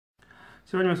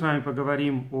Сегодня мы с вами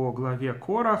поговорим о главе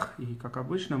Корах, и, как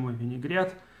обычно, мой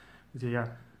винегрет, где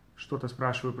я что-то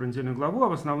спрашиваю про недельную главу, а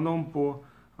в основном по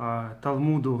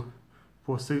Талмуду,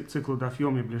 по циклу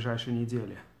Дафьоми ближайшей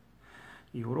недели.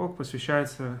 И урок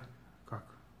посвящается, как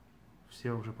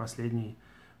все уже последние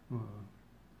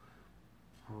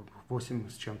 8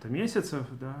 с чем-то месяцев,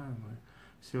 да,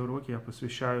 все уроки я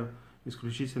посвящаю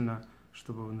исключительно,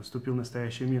 чтобы наступил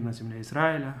настоящий мир на земле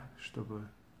Израиля, чтобы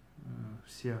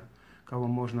все, кого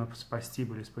можно спасти,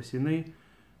 были спасены,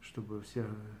 чтобы все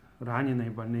раненые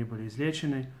и больные были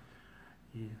излечены,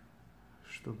 и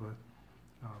чтобы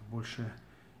больше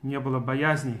не было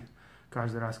боязни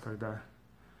каждый раз, когда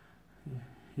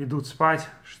идут спать,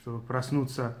 чтобы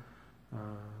проснуться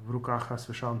в руках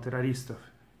освященных террористов,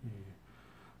 и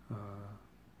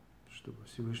чтобы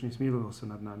Всевышний смиловался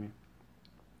над нами.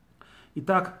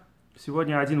 Итак,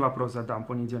 сегодня один вопрос задам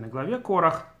по недельной главе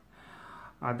Корах,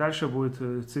 а дальше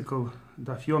будет цикл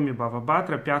Дафьоми Бава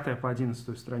Батра, 5 по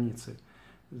 11 страницы.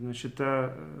 Значит,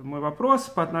 мой вопрос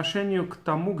по отношению к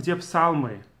тому, где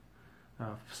псалмы,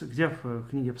 где в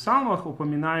книге псалмов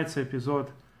упоминается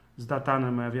эпизод с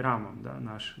Датаном и Авирамом, да,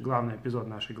 наш главный эпизод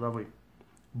нашей главы.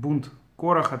 Бунт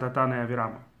Кораха, Датана и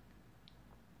Авирама.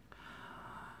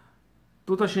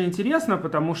 Тут очень интересно,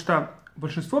 потому что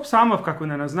большинство псалмов, как вы,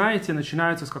 наверное, знаете,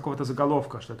 начинаются с какого-то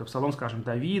заголовка, что это псалом, скажем,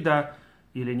 Давида,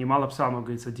 или немало псалмов,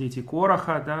 говорится, дети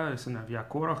Кораха, да, сыновья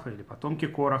Кораха или потомки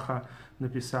Кораха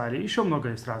написали. Еще много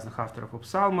есть разных авторов у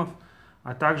псалмов,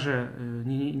 а также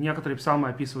некоторые псалмы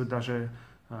описывают даже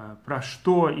про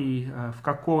что и в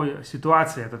какой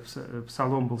ситуации этот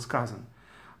псалом был сказан.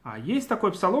 А есть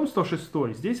такой псалом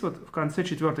 106. Здесь вот в конце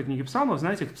 4 книги псалмов,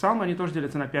 знаете, псалмы, они тоже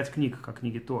делятся на 5 книг, как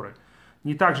книги Торы.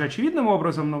 Не так же очевидным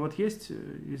образом, но вот есть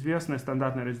известное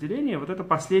стандартное разделение. Вот это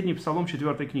последний псалом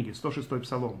 4 книги, 106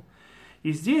 псалом.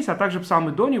 И здесь, а также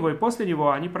псалмы до него и после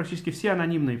него, они практически все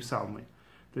анонимные псалмы.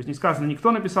 То есть не сказано,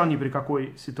 никто написал, ни при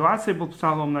какой ситуации был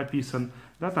псалом написан.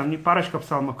 Да, там парочка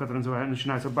псалмов, которые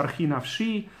начинаются «Бархи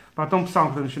навши», потом псалм,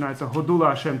 который начинается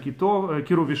 «Годула Шем Тов»,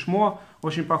 «Киру Вишмо»,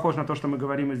 очень похож на то, что мы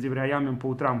говорим из Девряямим по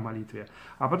утрам в молитве.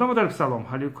 А потом вот этот псалом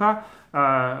 «Халюка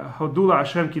Годула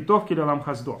Шем Тов Килелам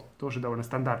Хаздо», тоже довольно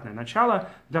стандартное начало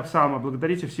для псалма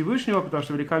 «Благодарите Всевышнего, потому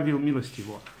что велика милость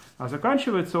его». А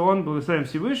заканчивается он «Благословен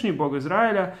Всевышний, Бог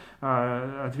Израиля,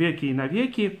 от веки и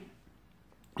навеки,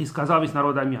 и сказал весь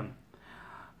народ амин».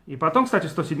 И потом, кстати,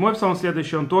 107-й псалом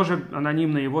следующий, он тоже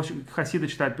анонимный, его хасиды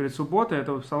читают перед субботой,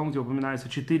 это псалом, где упоминается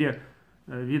 4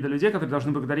 вида людей, которые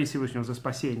должны благодарить Всевышнего за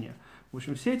спасение. В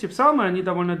общем, все эти псалмы, они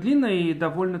довольно длинные и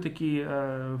довольно-таки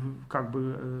как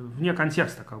бы вне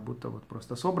контекста, как будто вот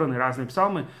просто собраны разные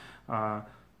псалмы,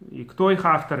 и кто их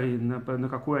автор, и на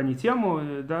какую они тему,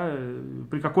 да,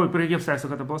 при каких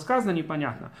обстоятельствах это было сказано,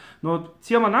 непонятно. Но вот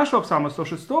тема нашего псалма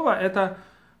 106-го – это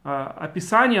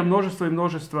описание множества и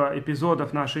множества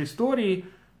эпизодов нашей истории,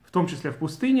 в том числе в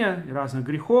пустыне, и разных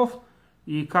грехов,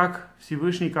 и как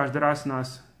Всевышний каждый раз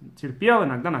нас терпел,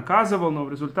 иногда наказывал, но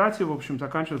в результате, в общем,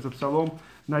 заканчивается псалом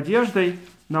надеждой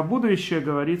на будущее,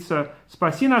 говорится: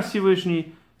 «Спаси нас,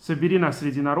 Всевышний, собери нас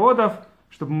среди народов,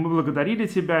 чтобы мы благодарили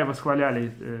Тебя и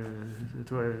восхваляли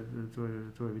Твое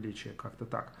величие», как-то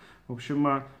так. В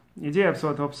общем, идея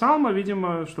этого псалма,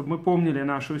 видимо, чтобы мы помнили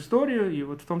нашу историю, и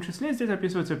вот в том числе здесь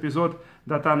описывается эпизод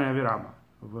Датана и Авирама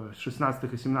в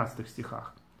 16 и 17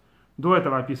 стихах. До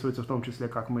этого описывается в том числе,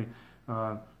 как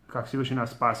Всевышний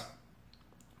нас спас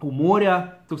у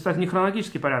моря. Тут, кстати, не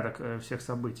хронологический порядок всех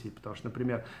событий, потому что,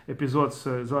 например, эпизод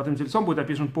с Золотым Тельцом будет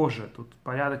описан позже. Тут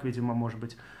порядок, видимо, может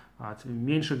быть от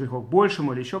меньших грехов к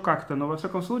большему или еще как-то, но во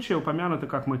всяком случае упомянуто,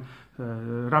 как мы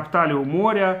роптали у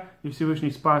моря, и Всевышний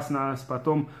спас нас.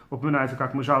 Потом упоминается,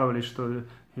 как мы жаловались, что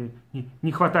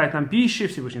не хватает нам пищи,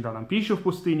 Всевышний дал нам пищу в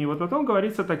пустыне. Вот потом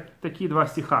говорится такие 2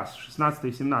 стиха, 16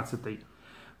 и 17.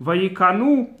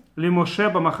 «Ваикану ли Моше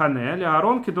бамахане, ли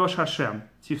Аарон кидош Хашем,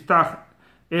 тифтах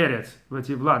эрец,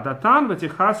 вативла датан,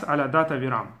 ватихас аля дата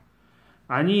вирам».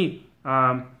 Они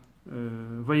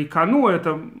Ваикану,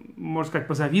 это, можно сказать,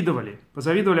 позавидовали.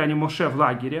 Позавидовали они Моше в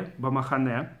лагере,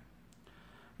 Бамахане,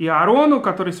 и Аарону,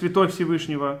 который святой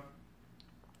Всевышнего.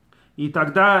 И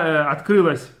тогда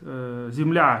открылась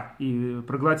земля и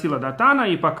проглотила Датана,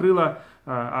 и покрыла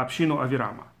общину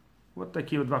Авирама. Вот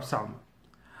такие вот 2 псалма.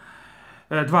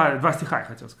 2 стиха, я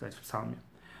хотел сказать, в псалме.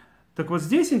 Так вот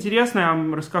здесь интересно, я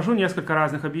вам расскажу несколько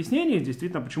разных объяснений,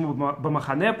 действительно, почему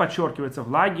Бамахане подчеркивается в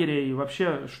лагере, и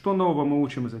вообще, что нового мы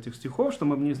учим из этих стихов, что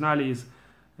мы бы не знали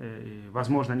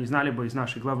возможно, не знали бы из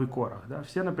нашей главы Корах. Да?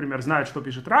 Все, например, знают, что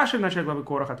пишет Раши в начале главы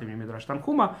Корах, от имени Мидраш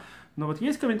Танхума, но вот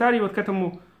есть комментарий вот к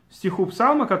этому стиху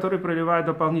псалма, который проливает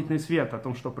дополнительный свет о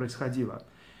том, что происходило.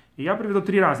 И я приведу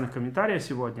 3 разных комментария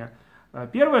сегодня.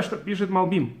 Первое, что пишет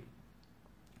Малбим,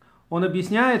 он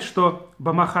объясняет, что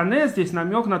Бамахане здесь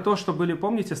намек на то, что были,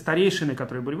 помните, старейшины,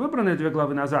 которые были выбраны 2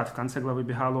 главы назад, в конце главы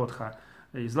Бегалотха,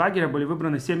 из лагеря были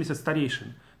выбраны 70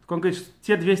 старейшин. Так он говорит, что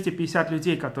те 250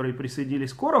 людей, которые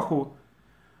присоединились к Кораху,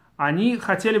 они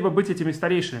хотели бы быть этими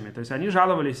старейшинами. То есть они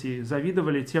жаловались и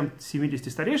завидовали тем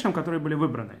 70 старейшинам, которые были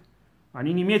выбраны.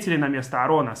 Они не метили на место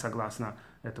Аарона, согласно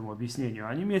этому объяснению.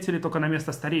 Они метили только на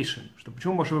место старейшин. Что,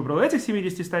 почему Моше выбрал эти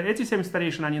 70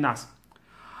 старейшин, а не нас?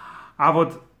 А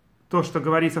вот то, что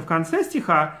говорится в конце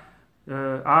стиха,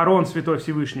 Аарон, святой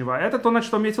Всевышнего, это то, на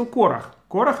что метил Корах.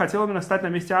 Корах хотел именно стать на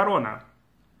месте Аарона.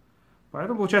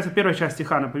 Поэтому, получается, первая часть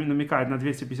стиха намекает на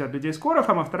 250 людей с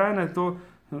Корахом, а вторая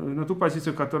на ту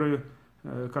позицию,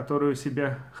 которую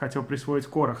себе хотел присвоить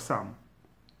Корах сам.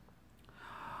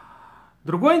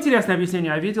 Другое интересное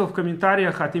объяснение я видел в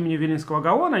комментариях от имени Вилнинского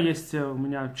Гаона. Есть у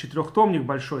меня 4-томник,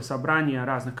 большое собрание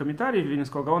разных комментариев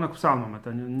Вилнинского Гаона к псалмам.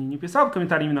 Это не писал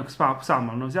комментарий именно к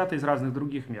псалмам, но взято из разных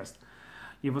других мест.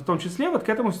 И в том числе вот к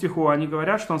этому стиху они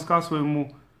говорят, что он сказал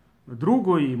своему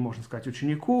другу и, можно сказать,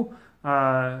 ученику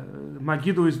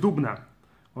Магиду из Дубна.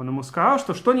 Он ему сказал,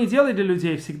 что не делай для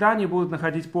людей, всегда они будут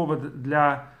находить повод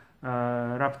для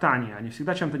роптания, они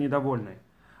всегда чем-то недовольны.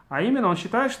 А именно он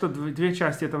считает, что 2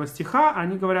 части этого стиха,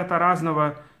 они говорят о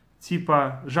разного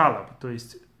типа жалоб. То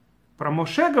есть про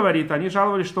Моше говорит, они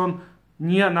жаловались, что он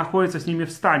не находится с ними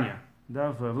в стане,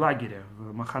 да, в лагере,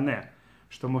 в Махане.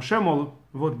 Что Моше, мол,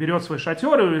 вот берет свой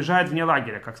шатер и уезжает вне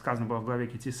лагеря, как сказано было в главе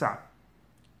Китиса.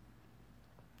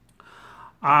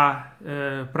 А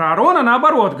про Аарона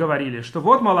наоборот говорили, что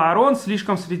вот, мол, Аарон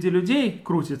слишком среди людей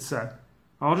крутится,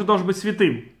 а он же должен быть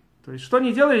святым. То есть, что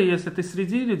не делай, если ты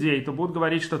среди людей, то будут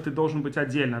говорить, что ты должен быть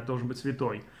отдельно, должен быть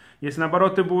святой. Если,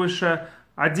 наоборот, ты будешь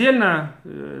отдельно,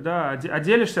 да,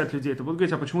 отделишься от людей, то будут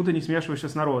говорить, а почему ты не смешиваешься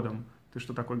с народом? Ты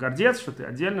что, такой гордец, что ты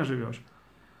отдельно живешь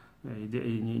и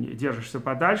не держишься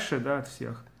подальше, да, от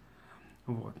всех?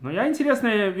 Вот. Но я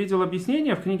интересное видел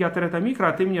объяснение в книге Атeret Микро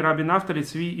от имени Рав Нафтали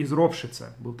Цви из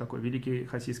Ропшица. Был такой великий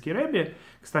Хасидский Реббе.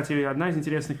 Кстати, одна из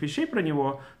интересных вещей про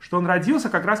него, что он родился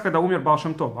как раз, когда умер Баал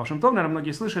Шем Тов. Баал Шем Тов, наверное,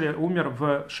 многие слышали, умер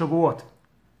в Шавуот.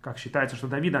 Как считается, что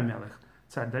Давид Амелех.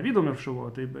 Царь Давид умер в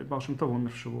Шавуот, и Баал Шем Тов умер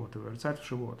в Шавуот, и царь в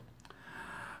Шавуот.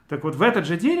 Так вот, в этот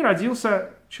же день родился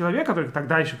человек, который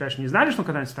тогда еще, конечно, не знали, что он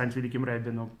когда-нибудь станет великим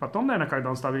Реббе, но потом, наверное, когда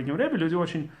он стал великим Реббе, люди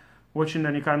очень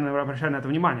наверняка обращали на это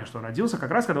внимание, что он родился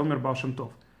как раз, когда умер Баал Шем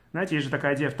Тов. Знаете, есть же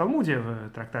такая идея в Талмуде,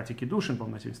 в трактате Кидушин,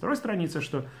 по-моему, на 72-й странице,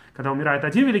 что когда умирает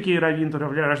один великий раввин, то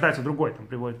рождается другой. Там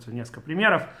приводится несколько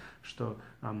примеров, что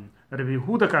Раби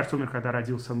Иуда, кажется, умер, когда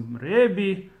родился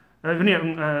Ребби, Раби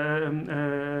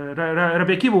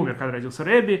Акива умер, когда родился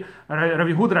Ребби,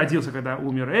 Раби Иуда родился, когда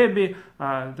умер Ребби,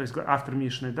 то есть автор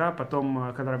Мишны, да,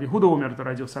 потом, когда Раби Иуда умер, то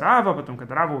родился Рава, потом,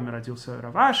 когда Рава умер, родился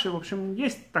Раваши. В общем,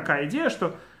 есть такая идея,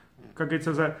 что, как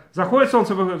говорится, заходит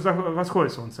солнце,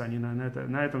 восходит солнце, они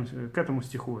к этому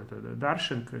стиху, это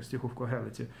Даршин, к стиху в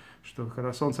Когелете, что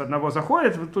когда солнце одного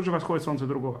заходит, тут же восходит солнце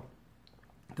другого.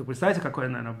 То представляете, какое,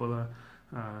 наверное, было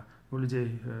у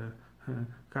людей,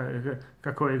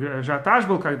 какой ажиотаж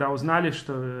был, когда узнали,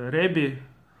 что Ребби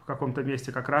в каком-то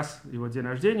месте как раз его день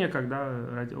рождения, когда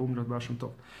умер Баал Шем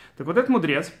Тов. Так вот этот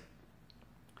мудрец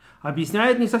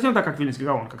объясняет не совсем так, как Вилнинский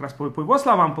Гаон, как раз по его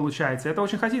словам получается. Это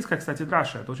очень хасидская, кстати,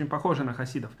 драша, это очень похоже на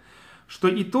хасидов. Что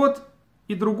и тот,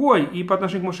 и другой, и по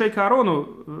отношению к Моше и к Аарону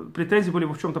претензии были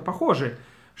в чем-то похожи.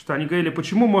 Что они говорили,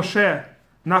 почему Моше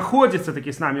находится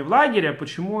таки с нами в лагере,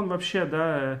 почему он вообще,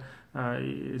 да,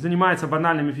 занимается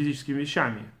банальными физическими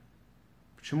вещами,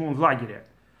 почему он в лагере.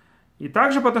 И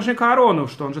также по отношению к Аарону,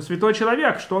 что он же святой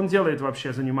человек, что он делает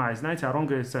вообще, занимаясь. Знаете, Аарон,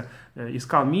 говорится,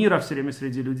 искал мира, все время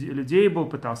среди людей был,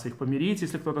 пытался их помирить,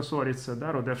 если кто-то ссорится,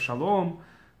 да, родев шалом,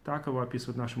 так его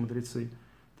описывают наши мудрецы.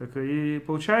 Так и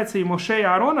получается, и Моше, и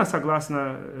Аарона,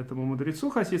 согласно этому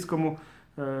мудрецу хасидскому,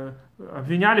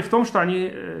 обвиняли в том, что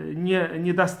они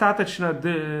недостаточно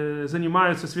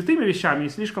занимаются святыми вещами и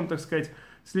слишком, так сказать,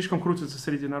 слишком крутятся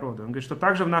среди народа. Он говорит, что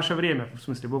также в наше время, в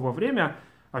смысле в его время,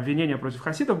 обвинение против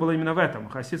хасидов было именно в этом.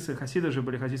 Хасиды же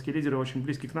были, хасидские лидеры, очень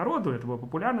близки к народу, это было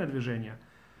популярное движение.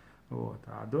 Вот.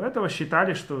 А до этого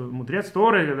считали, что мудрец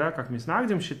Торы, да, как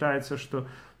Миснагдим считается, что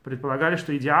предполагали,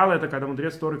 что идеал это когда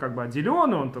мудрец Торы как бы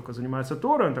отделен, он только занимается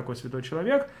Торой, он такой святой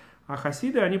человек, а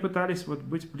хасиды, они пытались вот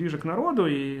быть ближе к народу,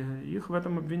 и их в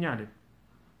этом обвиняли.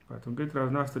 Поэтому говорит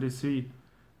Рав Нафтали Цви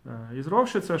из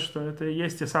Ропшица, что это и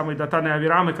есть те самые датаны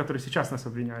Авирамы, которые сейчас нас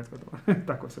обвиняют в этом.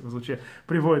 Так, во всяком случае,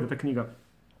 приводит эта книга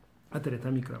Атeret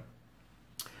Микро.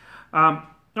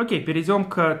 Окей, перейдем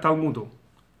к Талмуду.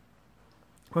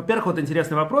 Во-первых, вот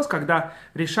интересный вопрос, когда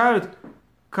решают,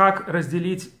 как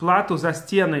разделить плату за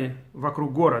стены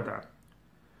вокруг города.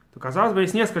 то, казалось бы,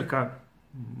 есть несколько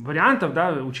вариантов,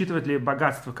 да, учитывать ли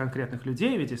богатство конкретных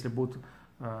людей, ведь если будут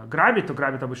грабить, то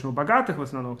грабят обычно у богатых в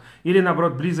основном, или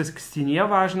наоборот близость к стене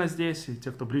важна здесь, и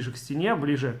те, кто ближе к стене,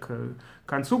 ближе к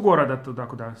концу города, туда,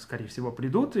 куда, скорее всего,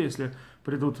 придут, и если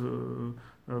придут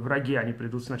враги, они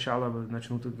придут сначала,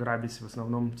 начнут грабить в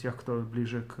основном тех, кто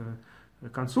ближе к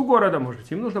концу города, может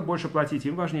быть, им нужно больше платить,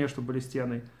 им важнее, чтобы были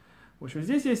стены. В общем,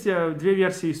 здесь есть две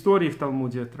версии истории в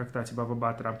Талмуде, в трактате Бава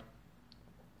Батра,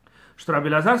 что Раби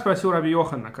Элазар спросил Раби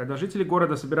Йохана, когда жители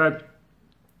города собирают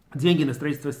деньги на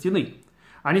строительство стены,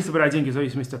 они собирают деньги в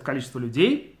зависимости от количества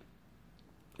людей,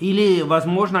 или,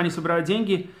 возможно, они собирают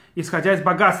деньги, исходя из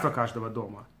богатства каждого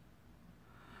дома.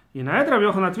 И на это Раби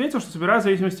Йохан ответил, что собирают в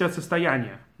зависимости от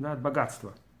состояния, да, от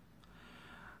богатства.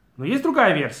 Но есть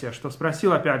другая версия, что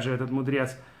спросил, опять же, этот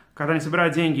мудрец, когда они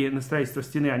собирают деньги на строительство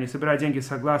стены, они собирают деньги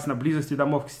согласно близости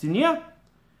домов к стене,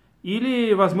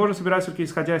 или, возможно, собирают все-таки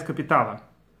исходя из капитала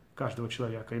каждого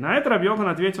человека. И на это Раби Йохан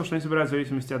ответил, что они собирают в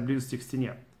зависимости от близости к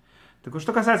стене. Так вот,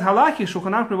 что касается галахи,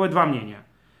 Шулхан Арух приводит два мнения.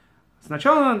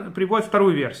 Сначала он приводит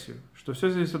вторую версию, что все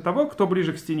зависит от того, кто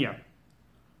ближе к стене.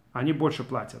 Они больше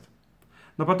платят.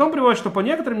 Но потом приводит, что по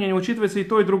некоторым мнениям учитывается и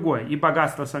то, и другое. И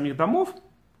богатство самих домов,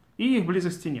 и их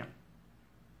близость к стене.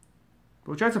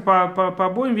 Получается, по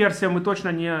обоим версиям мы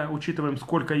точно не учитываем,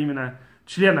 сколько именно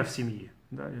членов семьи.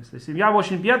 Да, если семья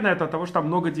очень бедная, то от того, что там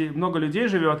много людей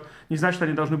живет, не значит, что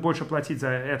они должны больше платить за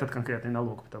этот конкретный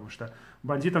налог, потому что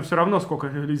бандитам все равно, сколько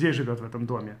людей живет в этом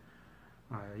доме.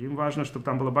 Им важно, чтобы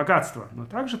там было богатство. Но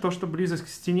также то, что близость к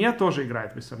стене, тоже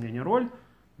играет, без сомнения, роль.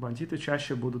 Бандиты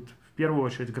чаще будут в первую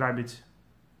очередь грабить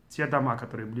те дома,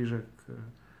 которые ближе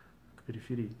к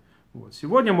периферии. Вот.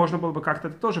 Сегодня можно было бы как-то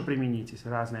это тоже применить. Если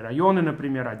разные районы,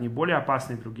 например, одни более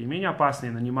опасные, другие менее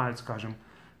опасные, нанимают, скажем,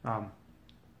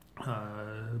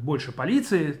 больше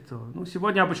полиции, то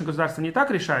сегодня обычно государство не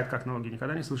так решает, как налоги.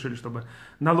 Никогда не слышали, чтобы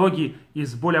налоги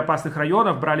из более опасных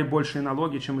районов брали большие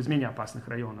налоги, чем из менее опасных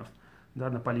районов, да,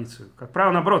 на полицию. Как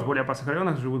правило, наоборот, в более опасных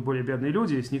районах живут более бедные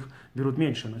люди, и с них берут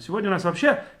меньше. Но сегодня у нас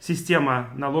вообще система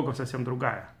налогов совсем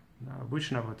другая. Да,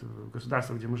 обычно вот в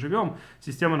государствах, где мы живем,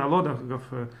 система налогов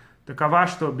такова,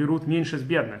 что берут меньше с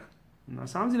бедных. На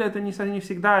самом деле это не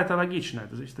всегда это логично,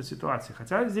 это зависит от ситуации.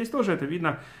 Хотя здесь тоже это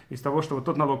видно из того, что вот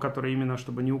тот налог, который именно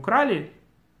чтобы не украли,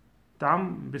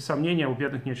 там без сомнения у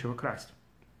бедных нечего красть.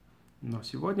 Но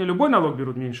сегодня любой налог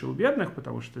берут меньше у бедных,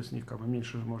 потому что с них как бы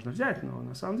меньше можно взять. Но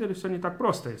на самом деле все не так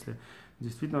просто. Если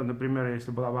действительно, например,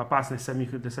 если была бы опасность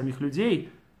для самих людей,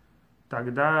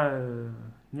 тогда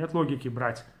нет логики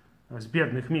брать с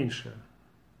бедных меньше.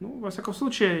 Во всяком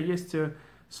случае, есть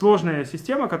сложная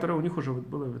система, которая у них уже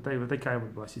была, вот такая вот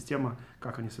была система,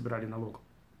 как они собирали налог.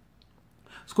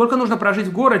 Сколько нужно прожить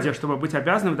в городе, чтобы быть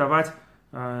обязанным давать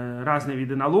разные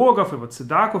виды налогов, и вот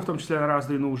цедаку, в том числе на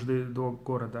разные нужды до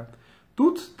города.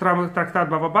 Тут трактат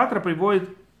Бава Батра приводит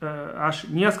аж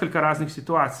несколько разных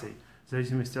ситуаций, в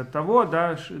зависимости от того,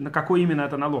 да, на какой именно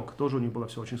это налог. Тоже у них было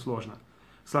все очень сложно.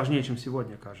 Сложнее, чем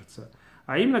сегодня, кажется.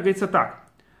 А именно говорится так,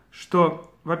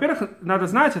 что, во-первых, надо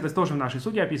знать, это тоже в нашей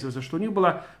суде описывается, что у них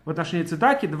было в отношении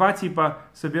цедаки два типа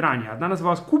собирания. Одна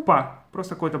называлась купа,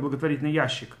 просто какой-то благотворительный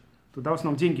ящик. Туда в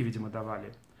основном деньги, видимо,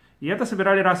 давали. И это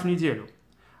собирали раз в неделю.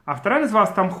 А вторая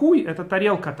называлась тамхуй, это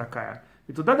тарелка такая.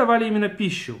 И туда давали именно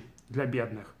пищу для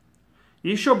бедных. И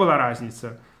еще была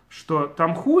разница, что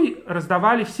тамхуй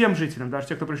раздавали всем жителям, даже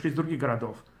те, кто пришли из других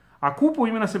городов. А купу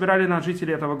именно собирали на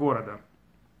жителей этого города.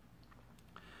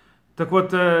 Так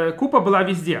вот, купа была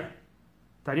везде.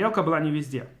 Тарелка была не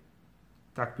везде.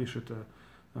 Так пишет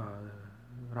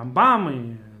Рамбам,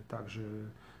 и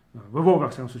также в его, во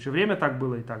всяком случае, время так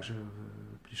было, и также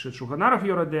пишет Шулхан Арух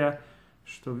Йораде,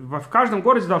 что в каждом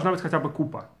городе должна быть хотя бы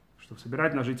купа, чтобы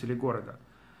собирать на жителей города.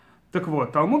 Так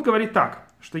вот, Талмуд говорит так,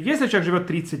 что если человек живет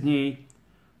 30 дней,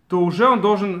 то уже он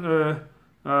должен,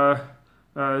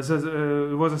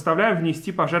 его заставляем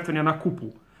внести пожертвование на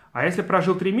купу. А если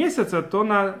прожил 3 месяца, то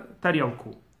на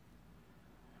тарелку.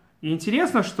 И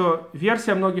интересно, что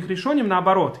версия многих решений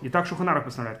наоборот. И так Шулхан Арух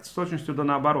постановляет, с точностью до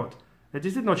наоборот. Это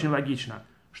действительно очень логично,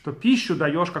 что пищу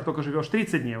даешь, как только живешь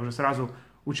 30 дней, уже сразу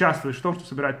участвуешь в том, что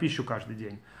собирать пищу каждый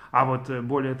день. А вот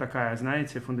более такая,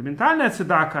 знаете, фундаментальная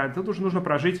цедака, тут уже нужно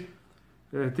прожить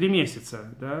 3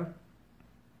 месяца, да,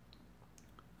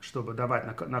 чтобы давать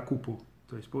на купу.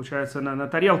 То есть, получается, на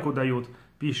тарелку дают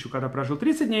пищу, когда прожил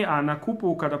 30 дней, а на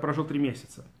купу, когда прожил 3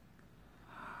 месяца.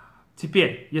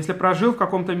 Теперь, если прожил в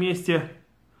каком-то месте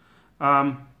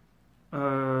 6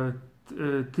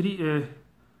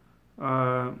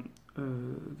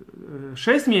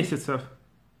 месяцев,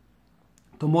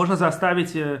 то можно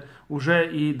заставить уже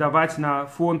и давать на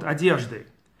фонд одежды.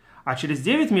 А через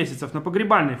 9 месяцев на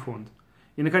погребальный фонд.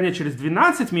 И, наконец, через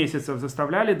 12 месяцев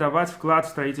заставляли давать вклад в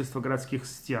строительство городских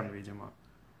стен, видимо.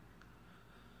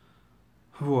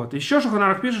 Вот. Еще Шулхан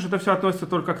Арух пишет, что это все относится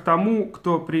только к тому,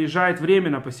 кто приезжает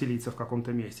временно поселиться в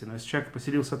каком-то месте. Но если человек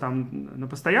поселился там на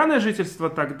постоянное жительство,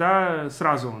 тогда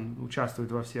сразу он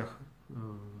участвует во всех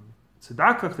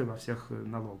цедаках и во всех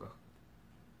налогах.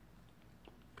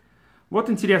 Вот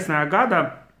интересная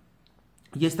агада.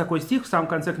 Есть такой стих в самом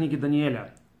конце книги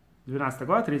Даниэля, 12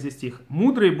 глава, 3 стих.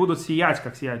 «Мудрые будут сиять,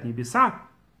 как сияют небеса,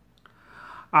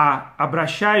 а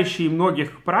обращающие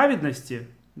многих к праведности»,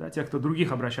 да, те, кто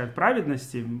других обращают к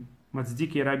праведности,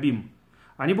 мацдики и рабим,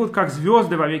 они будут как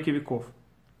звезды во веки веков.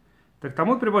 Так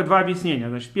Талмуд приводит два объяснения.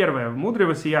 Значит, первое, мудрые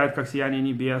воссияют, как сияние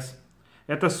небес.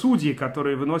 Это судьи,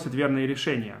 которые выносят верные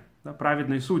решения. Да,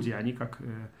 праведные судьи, они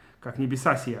как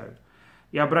небеса сияют.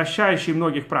 И обращающие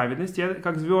многих к праведности,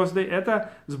 как звезды,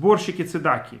 это сборщики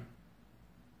цедаки,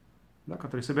 да,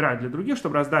 которые собирают для других,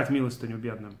 чтобы раздать милостыню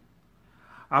бедным.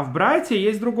 А в Брайте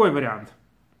есть другой вариант.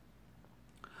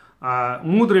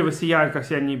 Мудрые воссияют, как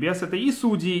сияние небес, это и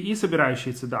судьи, и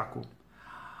собирающие цедаку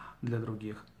для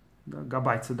других. Да,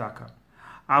 габай цедака.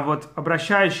 А вот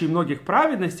обращающие многих к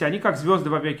праведности, они как звезды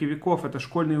во веки веков, это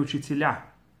школьные учителя.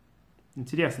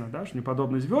 Интересно, да, что не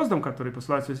подобны звездам, которые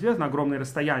посылают свои звезды на огромные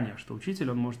расстояния, что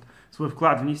учитель, он может свой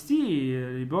вклад внести,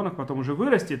 и ребенок потом уже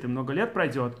вырастет, и много лет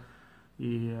пройдет,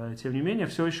 и тем не менее,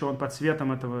 все еще он под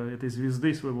светом этой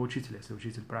звезды своего учителя, если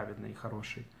учитель праведный и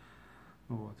хороший.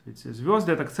 Вот. Ведь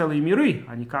звезды — это целые миры,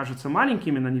 они кажутся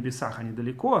маленькими на небесах, они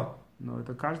далеко, но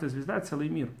это каждая звезда — это целый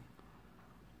мир.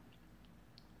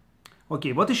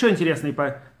 Окей, вот еще интересные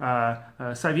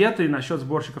советы насчет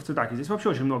сборщиков цедаки. Здесь вообще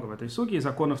очень много в этой суге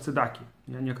законов цедаки.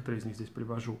 Я некоторые из них здесь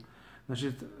привожу.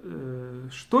 Значит,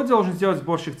 что должен сделать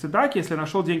сборщик цедаки, если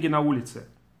нашел деньги на улице?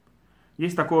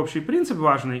 Есть такой общий принцип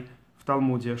важный в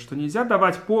Талмуде, что нельзя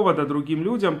давать повода другим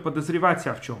людям подозревать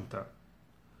себя в чем-то.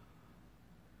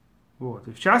 Вот.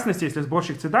 И в частности, если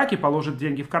сборщик цедаки положит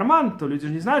деньги в карман, то люди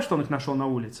же не знают, что он их нашел на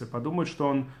улице. Подумают, что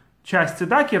он часть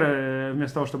цедаки,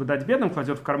 вместо того, чтобы дать бедным,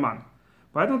 кладет в карман.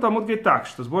 Поэтому Талмуд говорит так,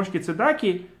 что сборщики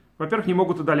цедаки, во-первых, не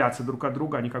могут удаляться друг от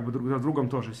друга, они как бы друг за другом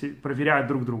тоже проверяют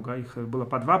друг друга. Их было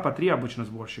по 2, по 3 обычно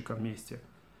сборщика вместе.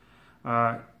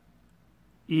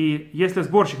 И если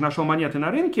сборщик нашел монеты на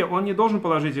рынке, он не должен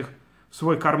положить их в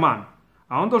свой карман,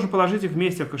 а он должен положить их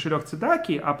вместе в кошелек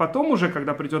цедаки, а потом уже,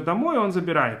 когда придет домой, он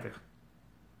забирает их.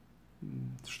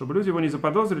 Чтобы люди его не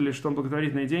заподозрили, что он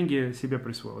благотворительные деньги себе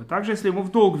присвоил. И также, если ему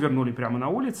в долг вернули прямо на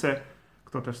улице,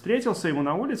 кто-то встретился ему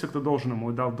на улице, кто должен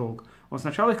ему и дал долг, он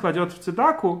сначала их кладет в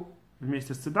цедаку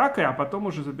вместе с цедакой, а потом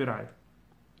уже забирает.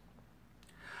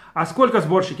 А сколько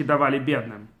сборщики давали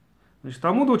бедным? Значит,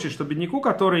 Талмуд учит, что бедняку,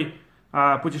 который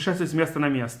путешествует с места на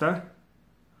место,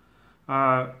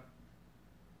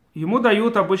 ему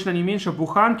дают обычно не меньше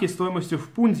буханки стоимостью в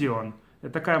пундион.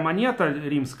 Это такая монета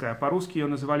римская, по-русски ее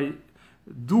называли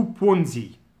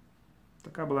дупонзий.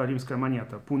 Такая была римская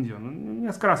монета, пундион.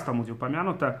 Несколько раз в Талмуде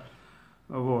упомянуто.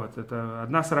 Вот, это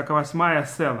 1/48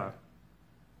 села.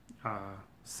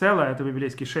 Села — это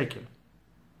библейский шекель.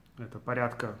 Это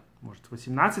порядка, может,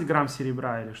 18 грамм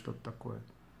серебра или что-то такое.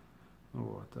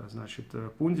 Вот, а значит,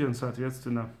 пундион,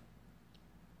 соответственно,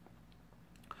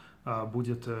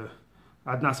 будет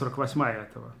 1/48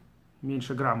 этого.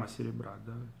 Меньше грамма серебра,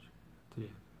 да?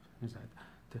 Не знаю,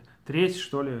 треть,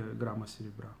 что ли, грамма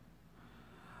серебра.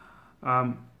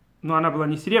 Но она была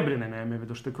не серебряная, я имею в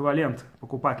виду, что эквивалент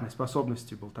покупательной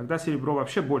способности был. Тогда серебро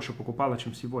вообще больше покупало,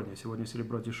 чем сегодня. Сегодня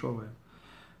серебро дешевое.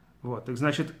 Вот. Так,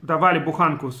 значит, давали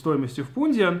буханку стоимостью в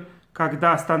пундион,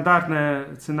 когда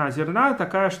стандартная цена зерна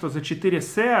такая, что за 4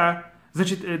 сеа,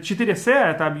 4 сеа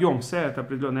это объем, сеа это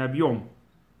определенный объем,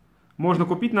 можно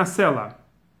купить на села,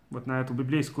 вот на эту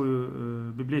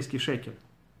библейский шекель.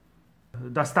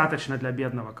 Достаточно для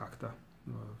бедного как-то,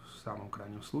 в самом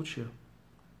крайнем случае.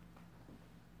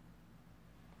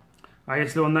 А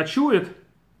если он ночует,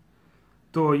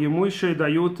 то ему еще и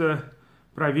дают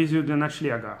провизию для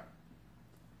ночлега.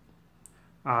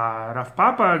 А Рав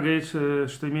Папа говорит,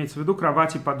 что имеется в виду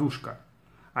кровать и подушка.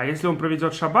 А если он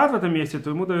проведет шаббат в этом месте, то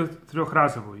ему дают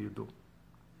 3-разовую еду.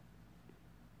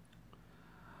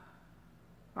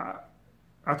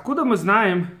 Откуда мы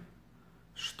знаем,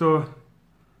 что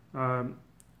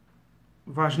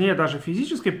важнее даже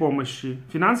физической помощи,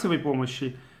 финансовой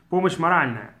помощи, помощь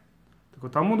моральная? Так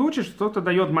вот, Талмуд учит, что кто-то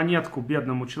дает монетку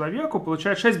бедному человеку,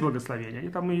 получает 6 благословений. Они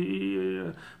там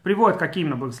и приводят, какие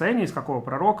именно благословения, из какого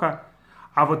пророка.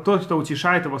 А вот тот, кто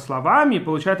утешает его словами,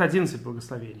 получает 11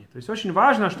 благословений. То есть очень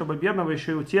важно, чтобы бедного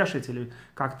еще и утешить или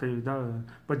как-то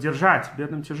поддержать.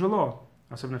 Бедным тяжело,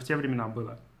 особенно в те времена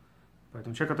было.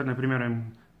 Поэтому человек, который, например,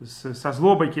 им со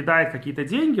злобой кидает какие-то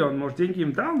деньги, он, может, деньги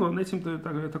им дал, но он этим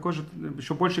такой же,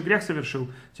 еще больше грех совершил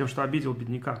тем, что обидел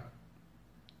бедняка.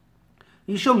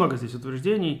 И еще много здесь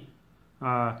утверждений.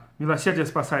 Милосердие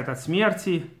спасает от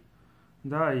смерти,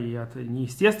 да, и от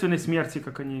неестественной смерти,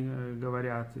 как они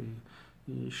говорят,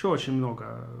 и еще очень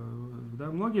много.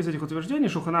 Да, многие из этих утверждений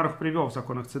Шулхан Арух привел в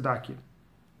законах цедаки.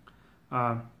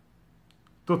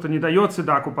 Тот, кто не дает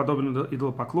цедаку, подобен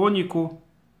идолопоклоннику,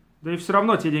 да и все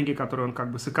равно те деньги, которые он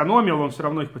как бы сэкономил, он все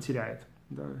равно их потеряет.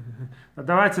 Да.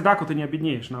 Отдавая цедаку, ты не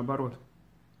обеднеешь, наоборот.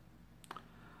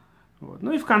 Вот.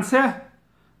 Ну и в конце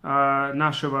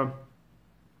нашей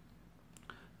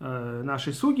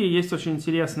суги есть очень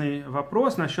интересный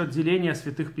вопрос насчет деления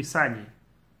святых писаний.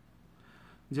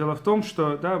 Дело в том,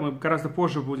 что да, мы гораздо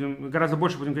больше будем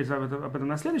говорить об этом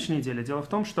на следующей неделе. Дело в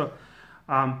том, что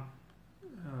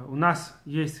у нас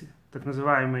есть так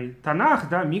называемый Танах,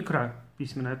 да,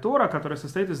 микрописьменная Тора, которая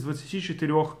состоит из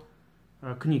 24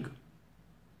 книг.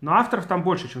 Но авторов там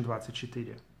больше, чем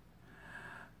 24.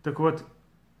 Так вот,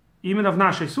 именно в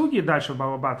нашей суге, дальше в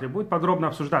Бава Батре, будет подробно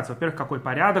обсуждаться, во-первых, какой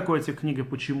порядок у этих книг и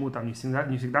почему, там не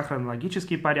всегда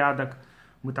хронологический порядок.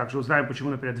 Мы также узнаем, почему,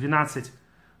 например, 12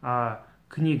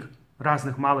 книг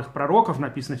разных малых пророков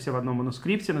написаны все в одном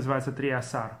манускрипте, называется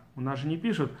Триасар. У нас же не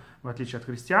пишут, в отличие от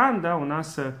христиан, да, у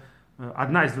нас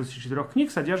одна из 24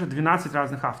 книг содержит 12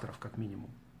 разных авторов, как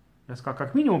минимум. Я сказал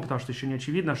как минимум, потому что еще не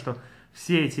очевидно, что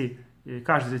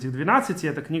каждый из этих 12,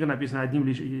 эта книга написана одним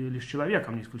лишь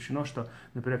человеком. Не исключено, что,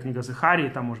 например, книга Захарии,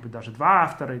 там может быть даже 2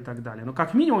 автора и так далее. Но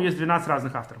как минимум есть 12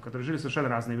 разных авторов, которые жили в совершенно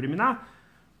разные времена,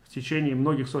 в течение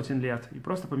многих сотен лет, и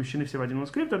просто помещены все в один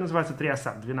манускрипт. Это называется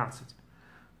Триасар, 12.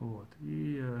 Вот.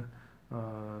 И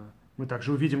мы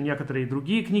также увидим некоторые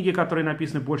другие книги, которые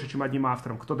написаны больше, чем одним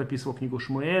автором. Кто дописывал книгу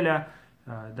Шмуэля,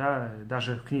 да,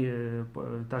 даже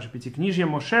Пятикнижье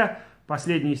Моше,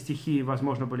 последние стихи,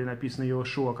 возможно, были написаны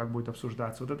Йошуа, как будет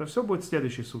обсуждаться. Вот это все будет в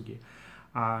следующей суге.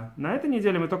 А на этой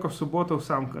неделе мы только в субботу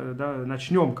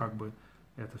начнем как бы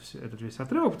этот весь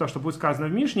отрывок, потому что будет сказано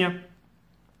в Мишне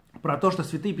про то, что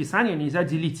святые писания нельзя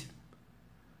делить.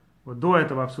 Вот до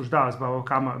этого обсуждалось,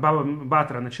 Бава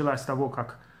Батра началась с того,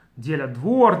 как делят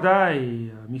двор, да,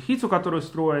 и мехицу, которую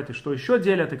строят, и что еще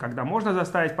делят, и когда можно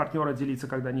заставить партнера делиться,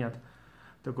 когда нет.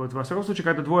 Так вот, во всяком случае,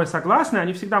 когда двое согласны,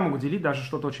 они всегда могут делить даже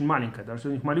что-то очень маленькое. Даже если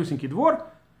у них малюсенький двор,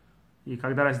 и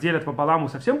когда разделят пополам,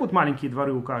 совсем будут маленькие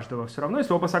дворы у каждого, все равно,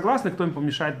 если оба согласны, кто им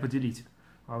помешает поделить.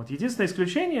 А вот единственное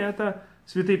исключение – это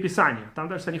святые писания. Там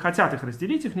даже если они хотят их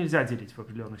разделить, их нельзя делить в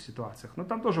определенных ситуациях. Но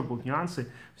там тоже будут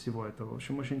нюансы всего этого. В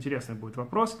общем, очень интересный будет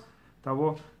вопрос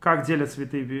того, как делят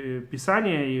святые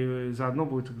писания, и заодно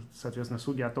будет, соответственно,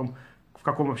 суги о том, в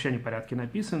каком вообще они порядке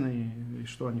написаны и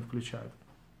что они включают.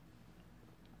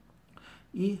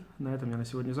 И на этом я на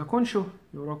сегодня закончу.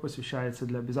 И урок посвящается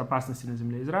для безопасности на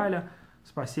земле Израиля,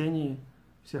 спасении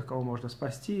всех, кого можно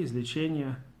спасти,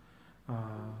 излечения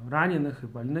раненых и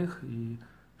больных, и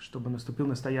чтобы наступил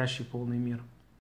настоящий полный мир.